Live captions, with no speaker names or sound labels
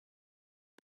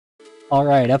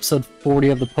Alright, episode 40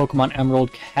 of the Pokemon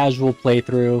Emerald casual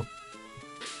playthrough.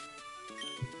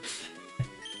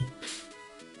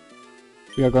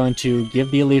 We are going to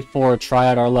give the Elite Four a try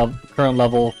at our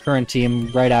current team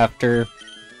right after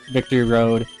Victory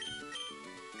Road.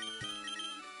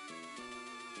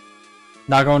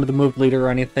 Not going to the move leader or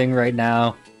anything right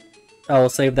now. I will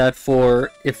save that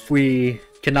for if we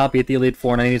cannot beat the Elite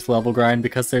Four and I need to level grind,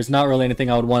 because there's not really anything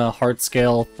I would want to heart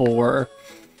scale for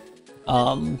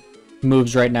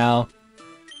moves right now.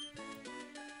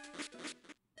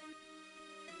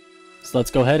 So let's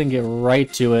go ahead and get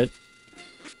right to it.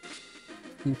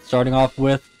 Starting off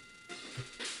with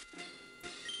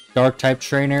Dark type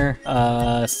trainer,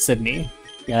 Sydney.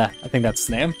 Yeah, I think that's his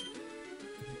name.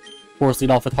 Force lead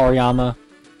off with Hariyama.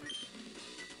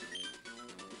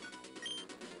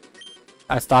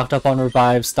 I stocked up on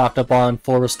revives, stocked up on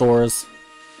full restores.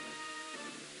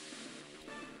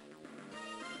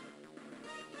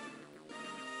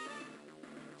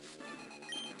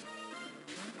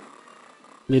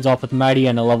 Leads off with Mighty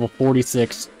and a level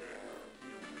 46.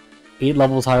 8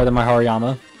 levels higher than my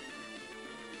Hariyama.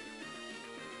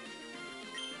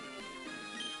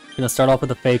 Gonna start off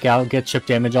with a fake out, get chip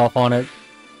damage off on it.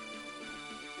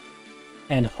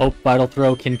 And hope Vital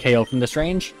Throw can KO from this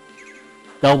range.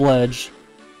 Double Edge.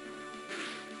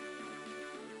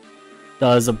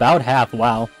 Does about half,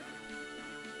 wow.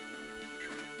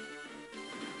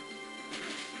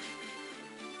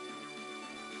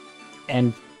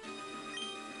 And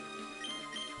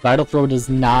Vital Throw does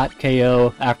not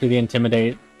KO after the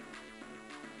Intimidate.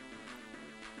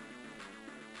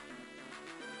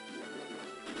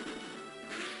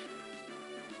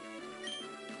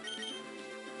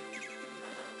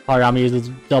 Hariyama uses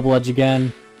Double Edge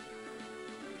again.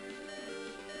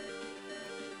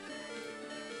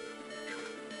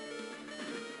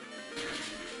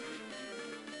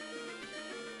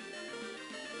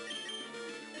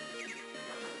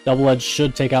 Double Edge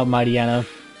should take out Mightyena.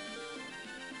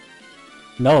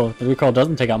 No, the recall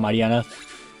doesn't take out Mightyena.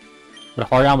 But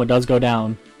Hariyama does go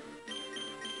down.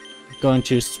 Going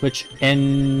to switch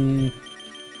in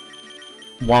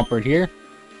Swampert here.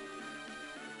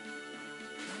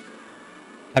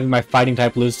 Having my fighting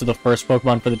type lose to the first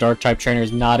Pokemon for the Dark type trainer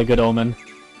is not a good omen.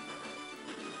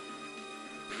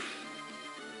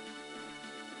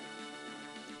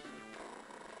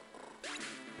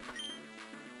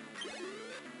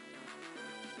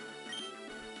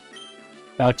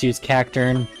 About to use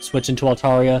Cacturne, switch into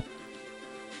Altaria.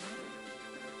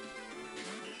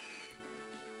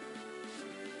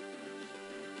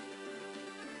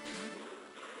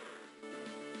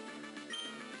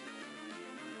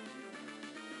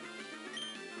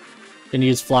 Didn't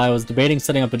use Fly, I was debating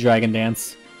setting up a Dragon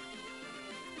Dance.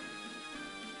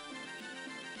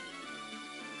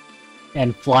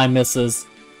 And Fly misses.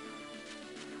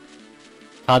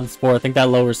 Cotton Spore, I think that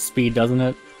lowers speed, doesn't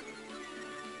it?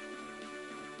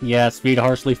 Yeah, speed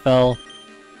harshly fell.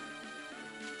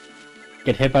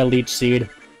 Get hit by Leech Seed.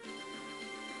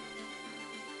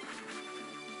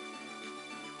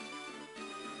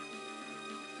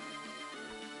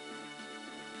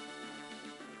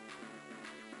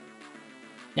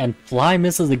 And Fly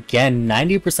misses again.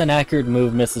 90% accurate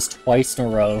move misses twice in a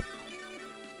row.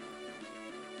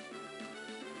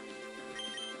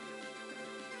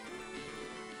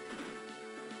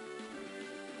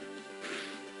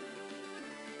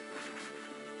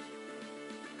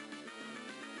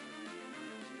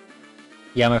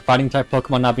 Yeah, my fighting type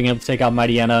Pokemon not being able to take out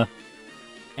Mightyena,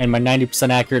 and my 90%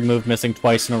 accurate move missing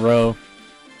twice in a row.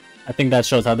 I think that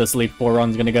shows how this Elite Four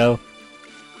run's gonna go.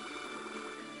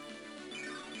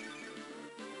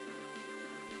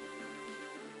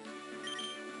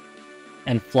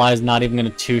 And Fly's not even gonna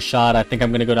two-shot. I think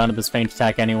I'm gonna go down to this Feint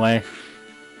Attack anyway.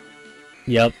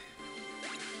 Yep.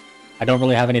 I don't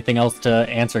really have anything else to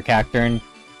answer Cacturne.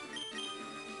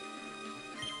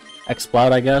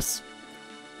 Exploud, I guess.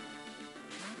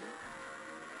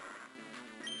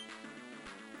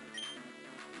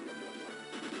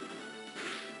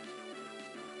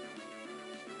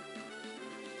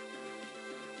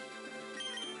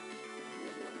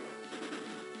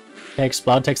 Okay,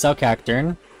 Exploud takes out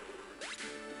Cacturne.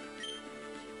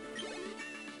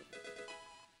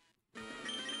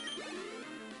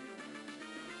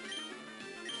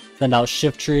 Send out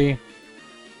Shiftry.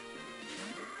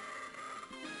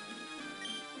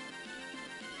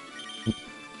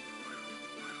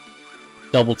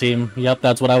 Double team. Yep,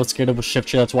 that's what I was scared of with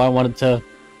Shiftry. That's why I wanted to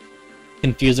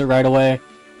confuse it right away.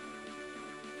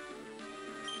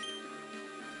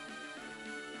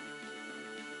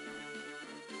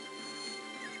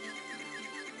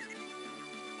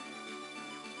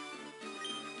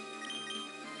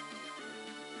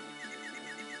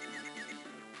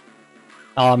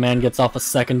 Oh man, gets off a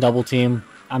second double team.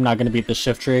 I'm not gonna beat the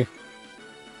shift tree.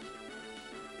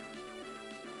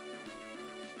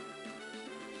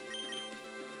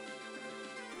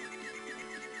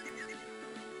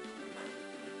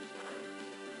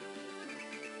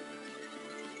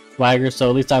 Swagger, so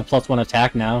at least I have +1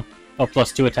 attack now. Oh,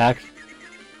 +2 attack.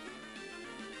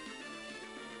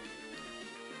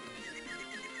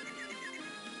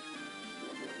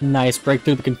 Nice, break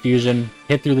through the confusion,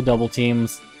 hit through the double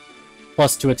teams,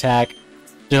 +2 attack.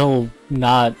 Still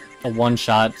not a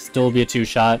one-shot, still be a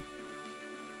two-shot.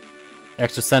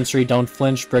 Extra sensory, don't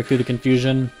flinch, break through the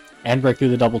confusion, and break through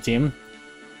the double team.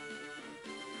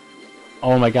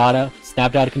 Oh my god,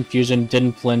 snapped out of confusion,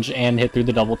 didn't flinch, and hit through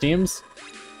the double teams.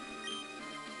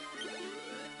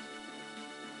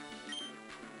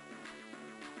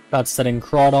 About setting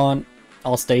Crawdaunt.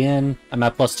 I'll stay in. I'm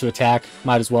at +2 attack,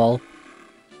 might as well.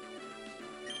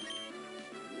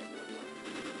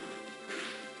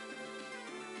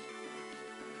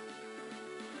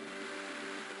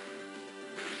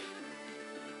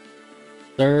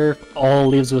 Surf all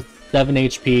leaves with 7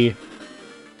 HP.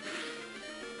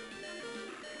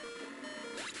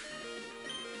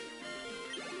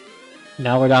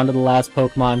 Now we're down to the last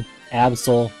Pokemon,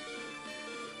 Absol.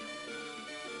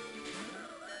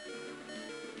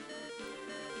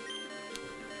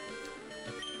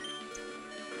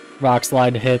 Rock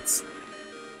Slide hits.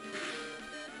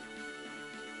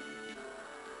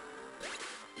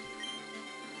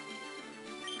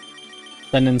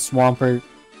 Then in Swampert.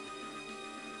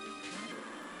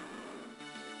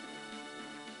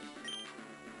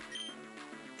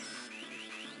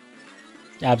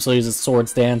 Absol uses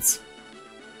Swords Dance.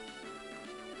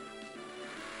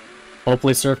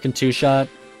 Hopefully Surf can two-shot.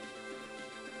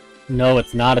 No,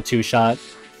 it's not a two-shot.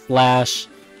 Slash.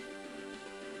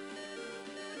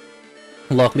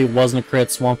 Luckily it wasn't a crit.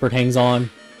 Swampert hangs on.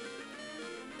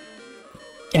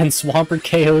 And Swampert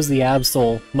KOs the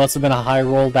Absol. Must have been a high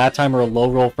roll that time or a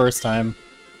low roll first time.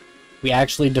 We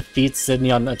actually defeat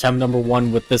Sydney on attempt number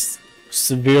 1 with this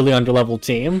severely underleveled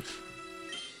team.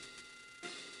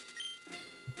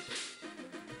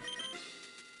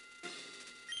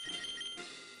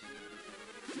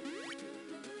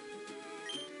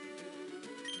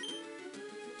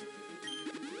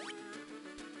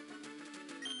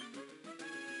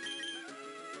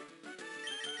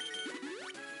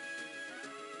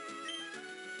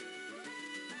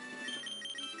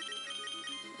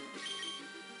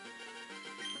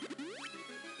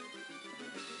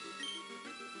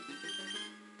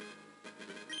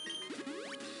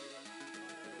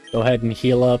 Go ahead and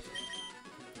heal up.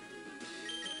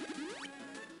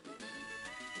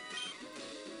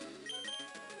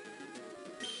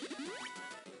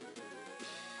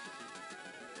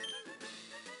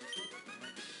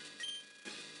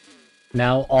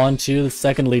 Now on to the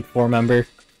second Elite Four member,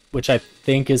 which I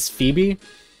think is Phoebe.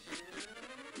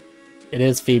 It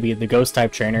is Phoebe, the Ghost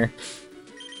type trainer.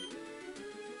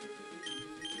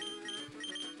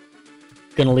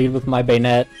 Gonna lead with my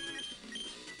Bayonet.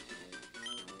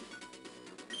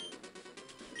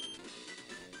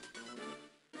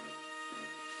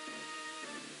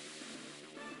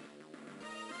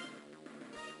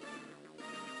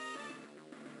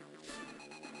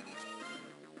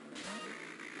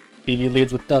 Phoebe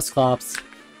leads with Dusclops.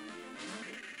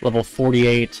 Level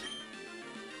 48.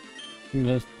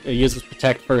 It uses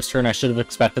Protect first turn, I should have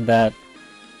expected that.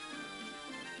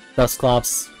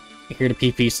 Dusclops, here to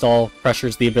PP stall,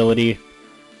 pressures the ability.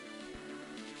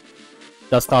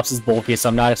 Dusclops is bulky, so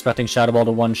I'm not expecting Shadow Ball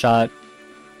to one-shot.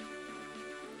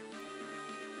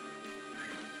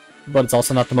 But it's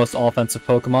also not the most offensive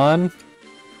Pokemon.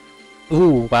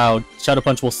 Ooh, wow, Shadow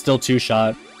Punch will still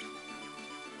two-shot.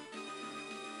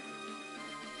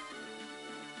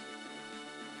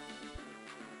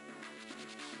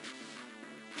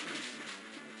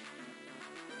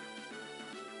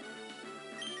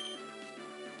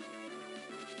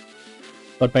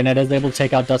 But Bayonet is able to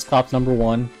take out Dusclops number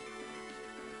 1.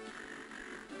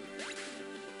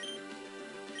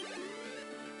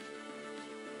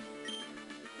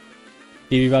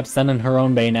 Phoebe about to send in her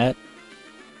own Bayonet.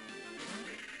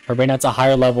 Her Bayonet's a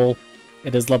higher level.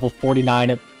 It is level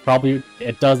 49.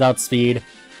 It does outspeed.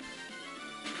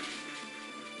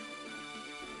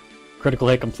 Critical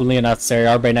hit completely unnecessary.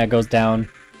 Our Bayonet goes down.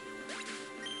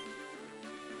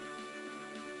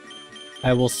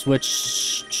 I will switch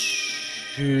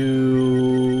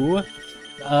to...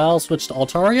 I'll switch to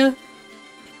Altaria?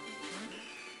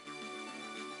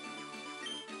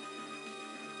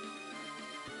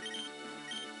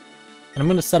 And I'm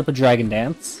gonna set up a Dragon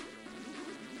Dance.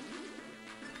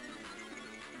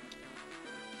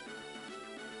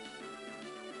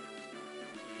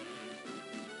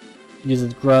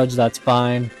 Uses Grudge, that's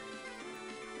fine.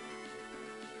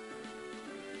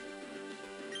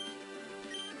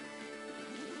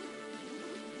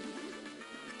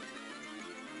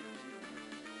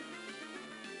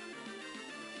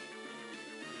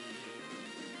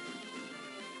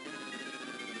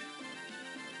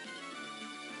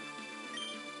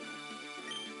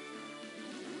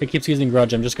 If it keeps using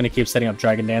Grudge, I'm just going to keep setting up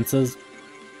Dragon Dances.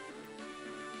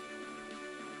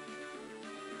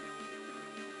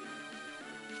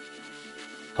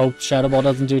 Hope Shadow Ball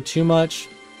doesn't do too much.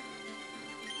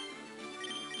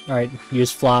 Alright,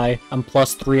 use Fly. I'm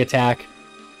 +3 attack.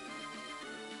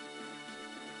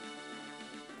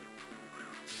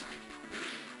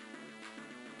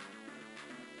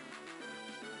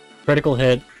 Critical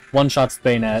hit, one-shots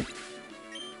Bayonet.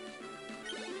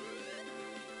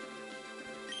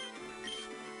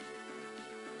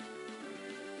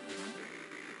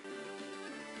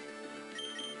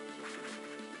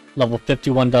 Level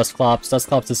 51 Dusclops.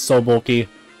 Dusclops is so bulky.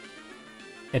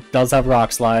 It does have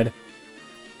Rock Slide.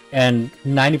 And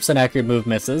 90% accurate move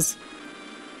misses.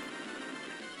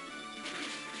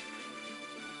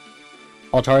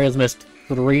 Altaria's missed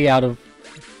 3 out of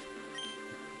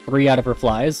her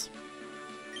flies.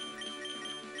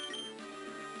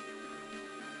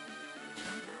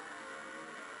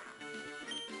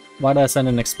 Why did I send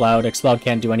an Exploud? Exploud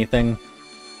can't do anything.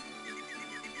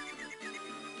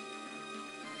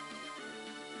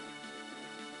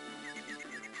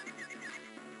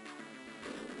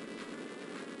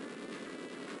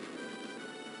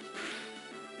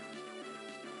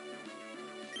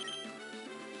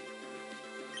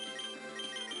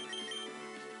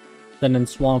 Send in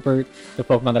Swampert, the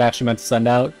Pokemon that I actually meant to send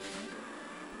out.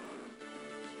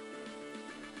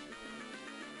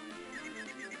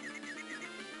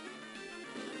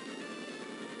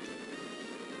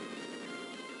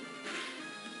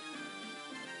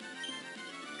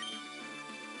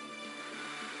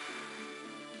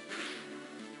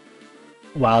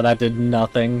 Wow, that did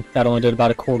nothing. That only did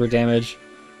about a quarter damage.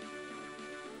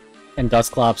 And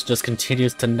Dusclops just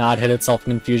continues to not hit itself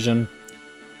in Confusion.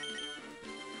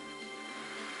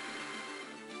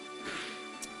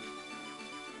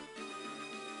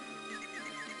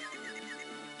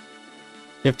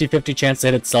 50-50 chance to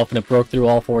hit itself, and it broke through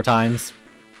all 4 times.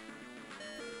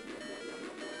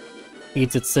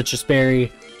 Eats its Citrus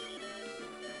Berry.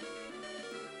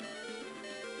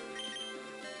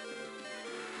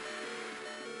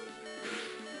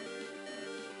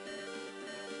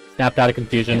 Snapped out of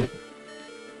Confusion.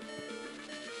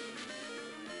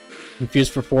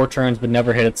 Confused for 4 turns, but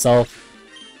never hit itself.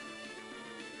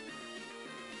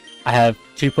 I have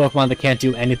 2 Pokemon that can't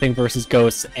do anything versus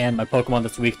Ghosts, and my Pokemon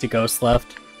that's weak to Ghosts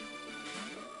left.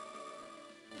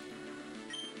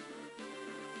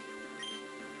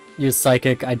 Use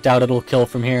Psychic. I doubt it'll kill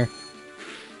from here.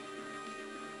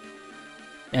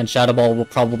 And Shadow Ball will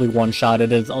probably one-shot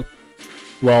it. It's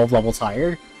 12 levels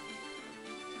higher.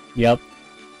 Yep.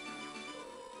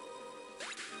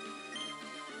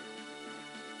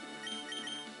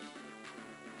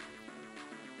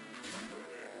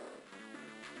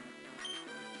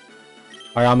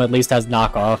 Hariyama at least has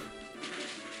knockoff.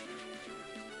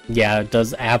 Yeah, it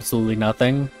does absolutely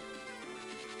nothing.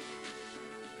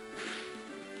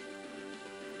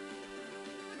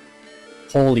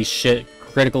 Holy shit.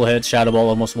 Critical hit, Shadow Ball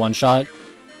almost one-shot.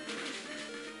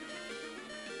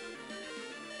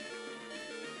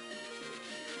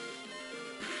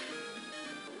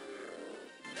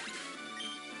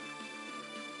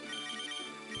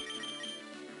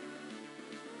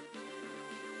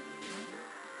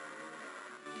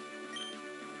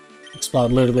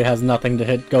 Explode literally has nothing to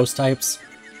hit Ghost types.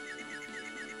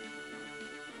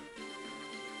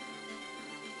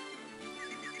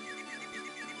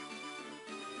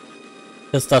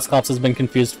 This Dusclops has been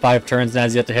confused 5 turns and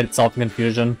has yet to hit itself in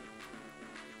Confusion.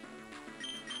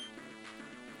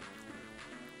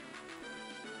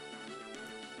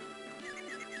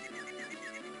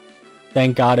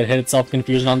 Thank God it hit itself in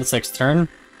Confusion on the 6th turn.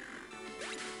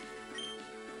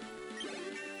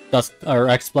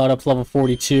 Explode up to level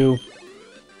 42.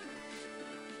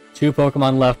 2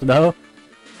 Pokemon left though.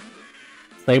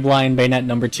 Sableye, Bayonet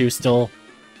number 2 still.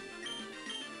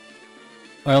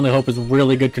 My only hope is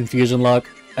really good Confusion luck.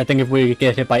 I think if we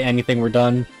get hit by anything, we're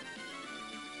done.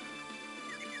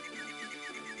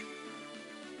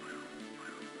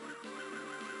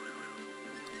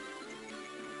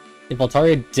 If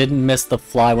Altaria didn't miss the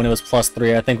fly when it was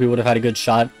 +3, I think we would have had a good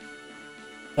shot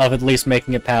of at least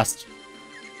making it past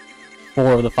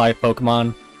 4 of the 5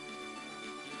 Pokemon.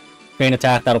 Feint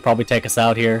Attack, that'll probably take us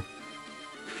out here.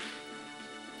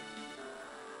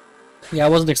 Yeah, I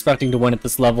wasn't expecting to win at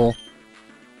this level.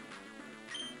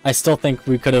 I still think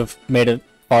we could have made it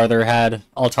farther had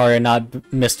Altaria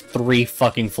not missed 3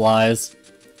 fucking flies.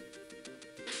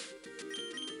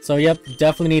 So yep,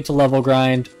 definitely need to level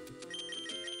grind.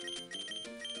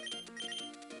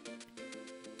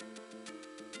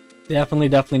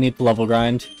 Definitely need to level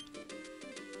grind.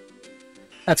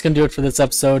 That's gonna do it for this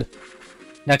episode.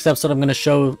 Next episode I'm gonna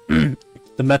show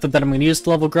the method that I'm gonna use to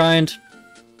level grind.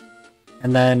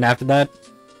 And then after that,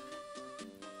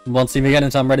 you won't see me again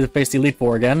until I'm ready to face the Elite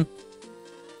Four again.